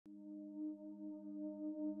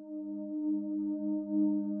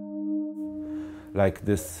like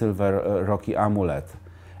this silver rocky amulet,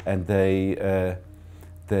 and they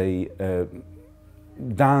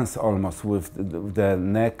dance almost with the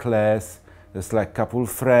necklace. There's like a couple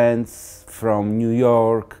friends from New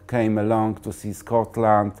York came along to see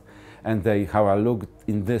Scotland, and how I looked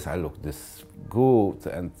in this, I looked this good,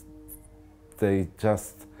 and they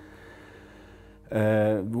just,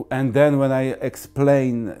 and then when I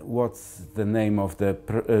explain what's the name of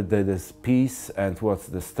this piece and what's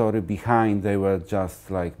the story behind, they were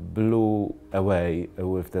just like blew away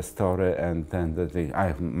with the story, and then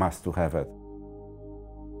I must to have it.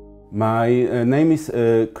 My name is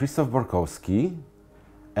Krzysztof Borkowski,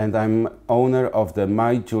 and I'm owner of the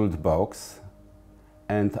My Jeweled Box,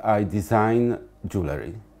 and I design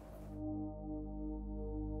jewelry.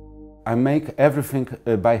 I make everything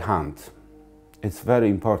by hand. It's very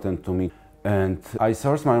important to me, and I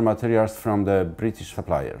source my materials from the British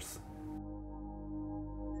suppliers.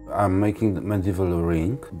 I'm making the medieval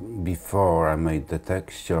ring. Before I made the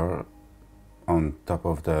texture on top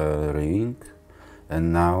of the ring,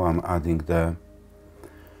 and now I'm adding the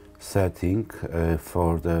setting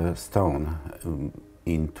for the stone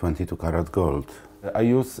in 22 karat gold. I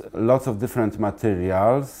use lots of different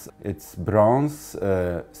materials. It's bronze,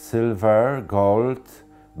 silver, gold,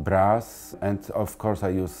 brass, and of course I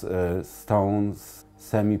use stones,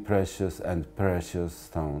 semi-precious and precious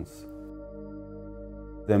stones.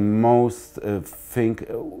 The most thing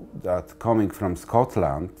that coming from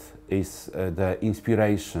Scotland is the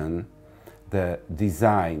inspiration, the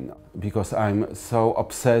design, because I'm so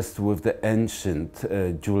obsessed with the ancient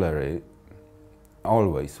jewelry,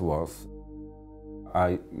 always was.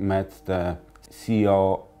 I met the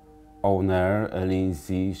CEO owner,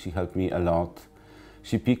 Lindsay. She helped me a lot.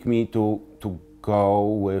 She picked me to go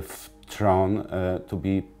with Tron, to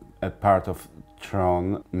be a part of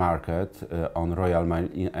Tron market on Royal Mile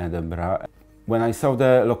in Edinburgh. When I saw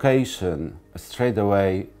the location, straight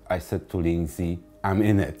away I said to Lindsay, I'm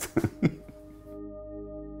in it.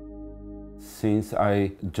 Since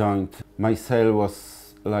I joined, my sale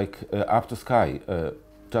was like up to sky.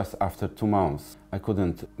 Just after 2 months, I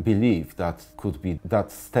couldn't believe that could be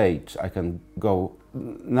that stage. I can go.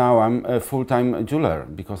 Now I'm a full-time jeweler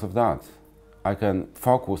because of that. I can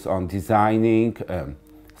focus on designing,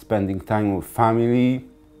 spending time with family,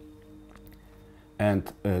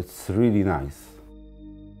 and it's really nice.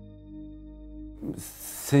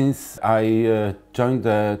 Since I joined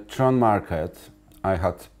the Tron market, I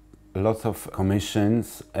had lots of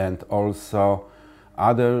commissions and also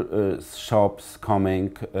other shops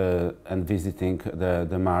coming and visiting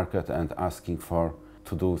the market and asking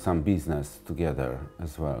to do some business together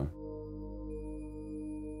as well.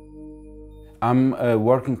 I'm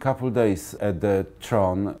working couple days at the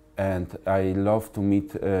Tron, and I love to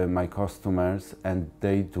meet my customers, and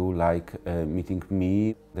they do like meeting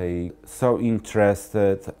me. They so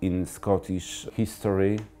interested in Scottish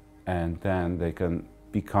history, and then they can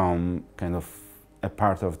become kind of a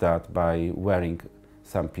part of that by wearing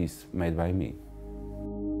some piece made by me.